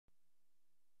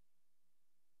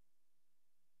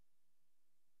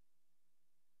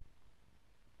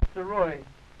Mr. Roy,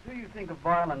 do you think a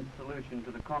violent solution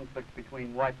to the conflict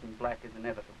between white and black is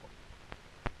inevitable?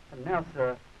 And now,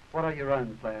 sir, what are your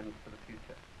own plans for the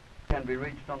future? Can be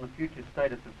reached on the future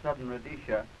status of Southern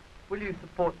Rhodesia. Will you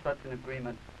support such an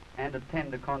agreement and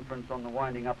attend a conference on the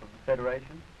winding up of the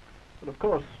Federation? Well, of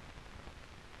course,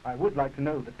 I would like to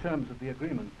know the terms of the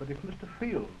agreement, but if Mr.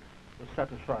 Field was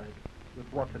satisfied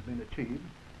with what had been achieved,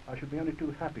 I should be only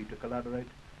too happy to collaborate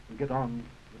and get on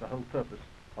with the whole purpose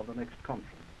of the next conference,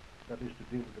 that is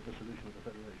to deal with the dissolution of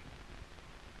the Federation.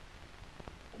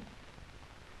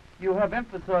 You have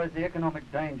emphasized the economic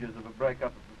dangers of a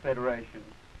breakup of the Federation.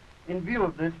 In view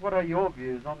of this, what are your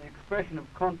views on the expression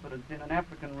of confidence in an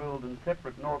African-ruled and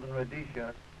separate Northern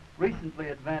Rhodesia recently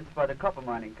advanced by the copper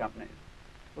mining companies?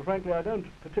 Well, frankly, I don't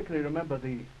particularly remember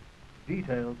the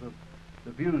details of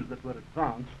the views that were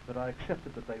advanced, but I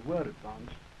accepted that they were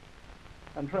advanced.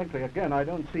 And frankly, again, I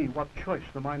don't see what choice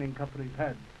the mining companies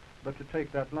had but to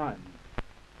take that line.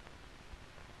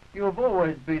 You have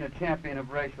always been a champion of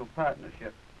racial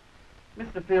partnership.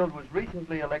 Mr. Field was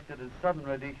recently elected as Southern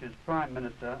Rhodesia's Prime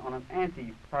Minister on an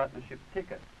anti-partnership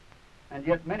ticket. And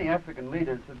yet many African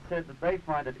leaders have said that they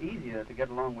find it easier to get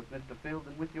along with Mr. Field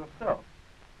than with yourself.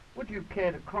 Would you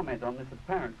care to comment on this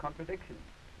apparent contradiction?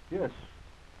 Yes,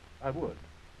 I would.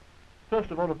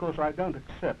 First of all, of course, I don't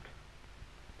accept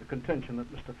the contention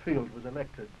that Mr. Field was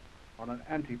elected on an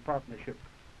anti-partnership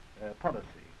policy.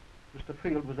 Mr.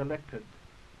 Field was elected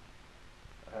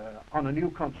on a new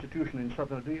constitution in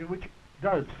Southern Rhodesia, which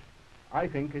does, I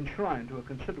think, enshrine to a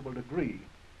considerable degree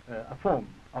a form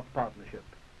of partnership,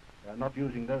 not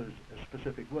using those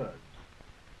specific words.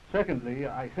 Secondly,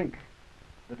 I think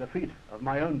the defeat of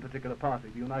my own particular party,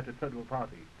 the United Federal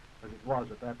Party, as it was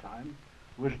at that time,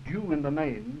 was due in the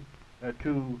main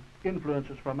to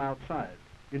influences from outside,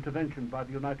 intervention by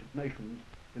the United Nations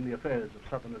in the affairs of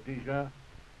Southern Rhodesia,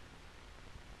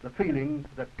 the feeling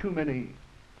that too many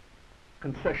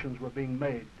concessions were being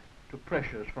made to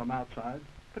pressures from outside,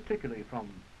 particularly from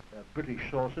British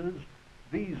sources.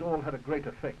 These all had a great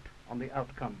effect on the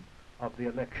outcome of the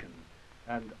election,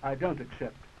 and I don't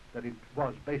accept that it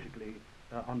was basically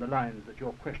on the lines that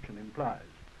your question implies.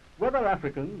 Whether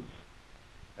Africans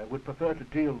would prefer to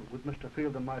deal with Mr.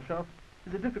 Field and myself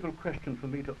is a difficult question for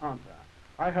me to answer.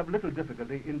 I have little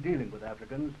difficulty in dealing with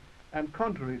Africans, and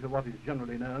contrary to what is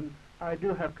generally known, I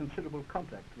do have considerable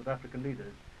contact with African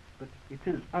leaders, but it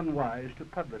is unwise to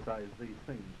publicize these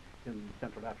things in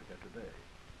Central Africa today.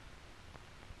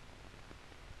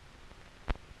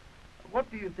 What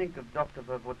do you think of Dr.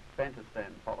 Verwoerd's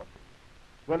Bantustan policy?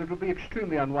 Well, it would be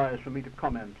extremely unwise for me to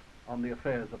comment on the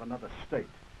affairs of another state.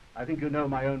 I think you know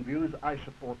my own views. I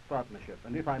support partnership,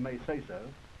 and if I may say so,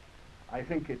 I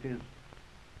think it is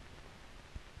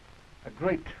a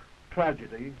great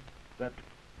tragedy that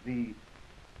the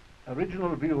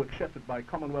original view accepted by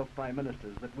Commonwealth Prime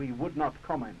Ministers that we would not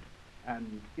comment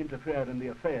and interfere in the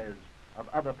affairs of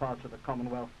other parts of the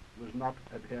Commonwealth was not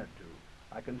adhered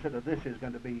to. I consider this is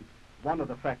going to be one of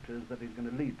the factors that is going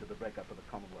to lead to the breakup of the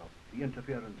Commonwealth, the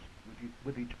interference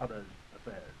with each other's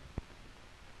affairs.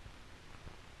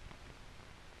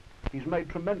 He's made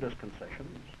tremendous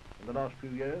concessions in the last few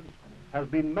years, has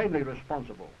been mainly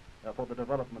responsible for the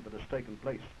development that has taken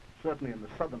place, certainly in the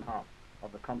southern half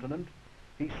of the continent.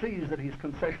 He sees that his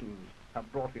concessions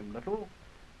have brought him little,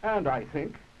 and I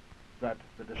think that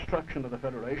the destruction of the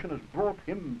Federation has brought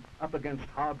him up against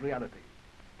hard reality.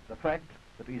 The fact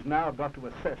that he's now got to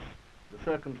assess the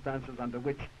circumstances under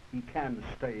which he can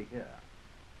stay here.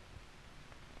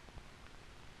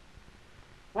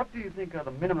 What do you think are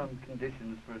the minimum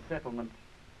conditions for a settlement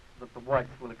that the whites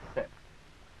will accept?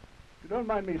 If you don't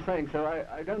mind me saying so,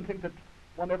 I don't think that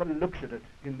one ever looks at it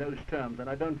in those terms, and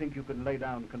I don't think you can lay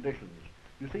down conditions.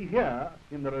 You see, here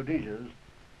in the Rhodesias,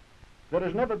 there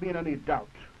has never been any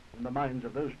doubt in the minds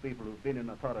of those people who've been in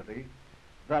authority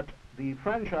that the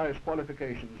franchise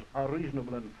qualifications are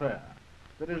reasonable and fair.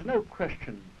 There is no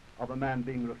question of a man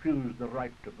being refused the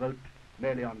right to vote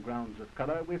merely on grounds of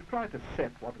colour. We've tried to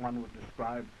set what one would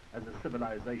describe as a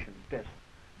civilization test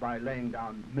by laying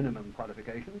down minimum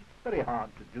qualifications. Very hard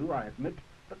to do, I admit,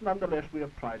 but nonetheless we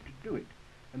have tried to do it.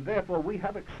 And therefore we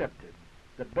have accepted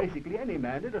that basically any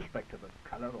man, irrespective of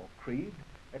colour or creed,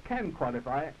 can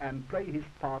qualify and play his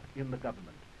part in the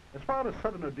government. As far as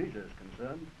Southern Rhodesia is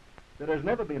concerned, there has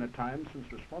never been a time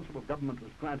since responsible government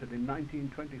was granted in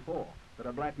 1924 that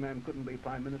a black man couldn't be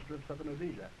Prime Minister of Southern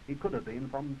Rhodesia. He could have been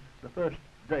from the first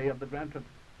day of the grant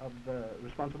of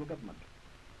responsible government.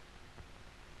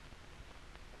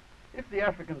 If the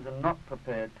Africans are not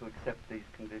prepared to accept these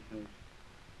conditions,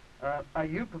 are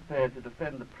you prepared to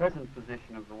defend the present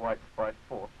position of the whites by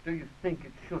force? Do you think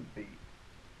it should be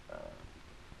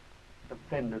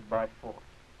defended by force?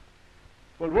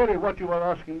 Well, really what you are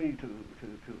asking me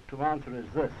to answer is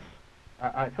this.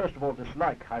 I first of all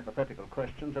dislike hypothetical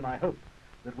questions, and I hope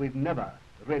that we've never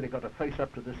really got to face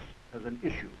up to this as an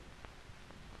issue.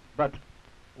 But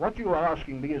what you are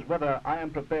asking me is whether I am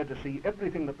prepared to see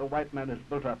everything that the white man has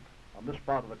built up on this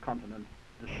part of the continent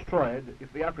destroyed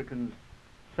if the Africans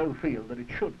so feel that it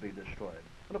should be destroyed.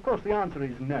 And of course the answer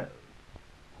is no.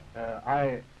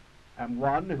 I am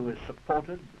one who has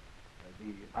supported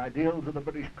the ideals of the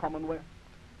British Commonwealth,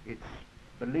 its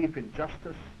belief in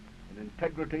justice, in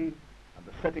integrity, and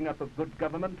the setting up of good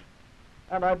government,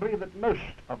 and I believe that most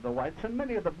of the whites and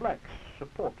many of the blacks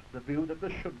support the view that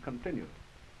this should continue.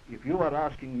 If you are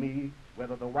asking me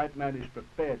whether the white man is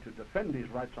prepared to defend his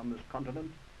rights on this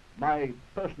continent, my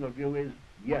personal view is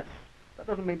yes. That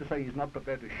doesn't mean to say he's not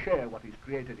prepared to share what he's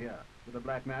created here with the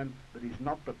black man, but he's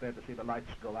not prepared to see the lights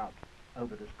go out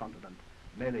over this continent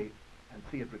merely and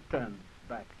see it return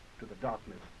back to the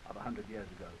darkness of 100 years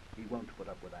ago. He won't put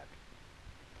up with that.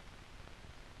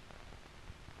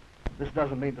 This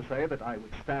doesn't mean to say that I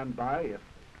would stand by if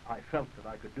I felt that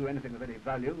I could do anything of any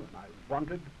value and I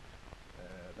wanted,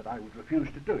 that I would refuse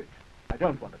to do it. I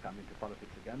don't want to come into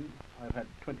politics again. I've had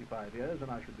 25 years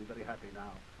and I should be very happy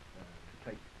now to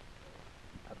take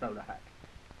a bowler hat.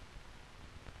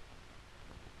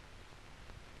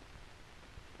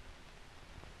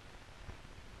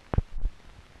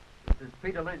 This is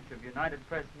Peter Lynch of United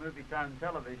Press Movietone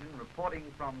Television reporting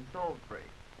from Salisbury.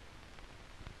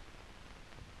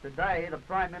 Today, the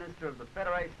Prime Minister of the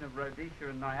Federation of Rhodesia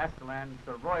and Nyasaland,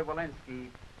 Sir Roy Welensky,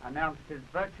 announced his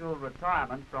virtual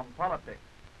retirement from politics.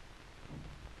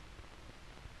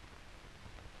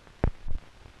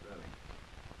 Really?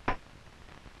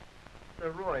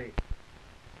 Sir Roy.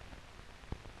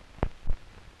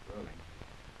 Really?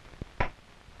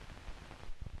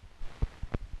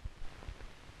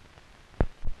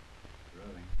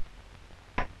 Really?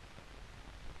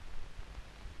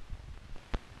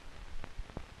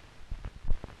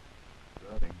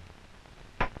 Really?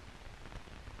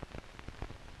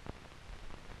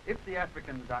 If the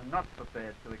Africans are not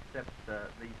prepared to accept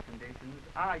these conditions,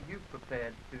 are you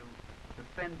prepared to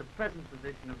defend the present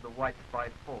position of the whites by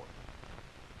force?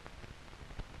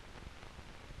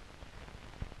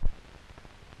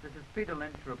 This is Peter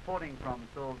Lynch reporting from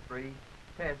Salisbury.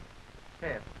 Test,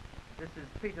 test. This is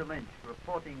Peter Lynch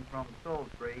reporting from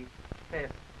Salisbury.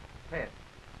 Test, test.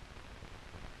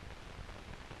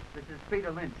 This is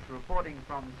Peter Lynch reporting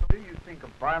from... Do you think a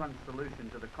violent solution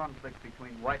to the conflict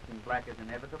between white and black is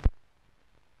inevitable?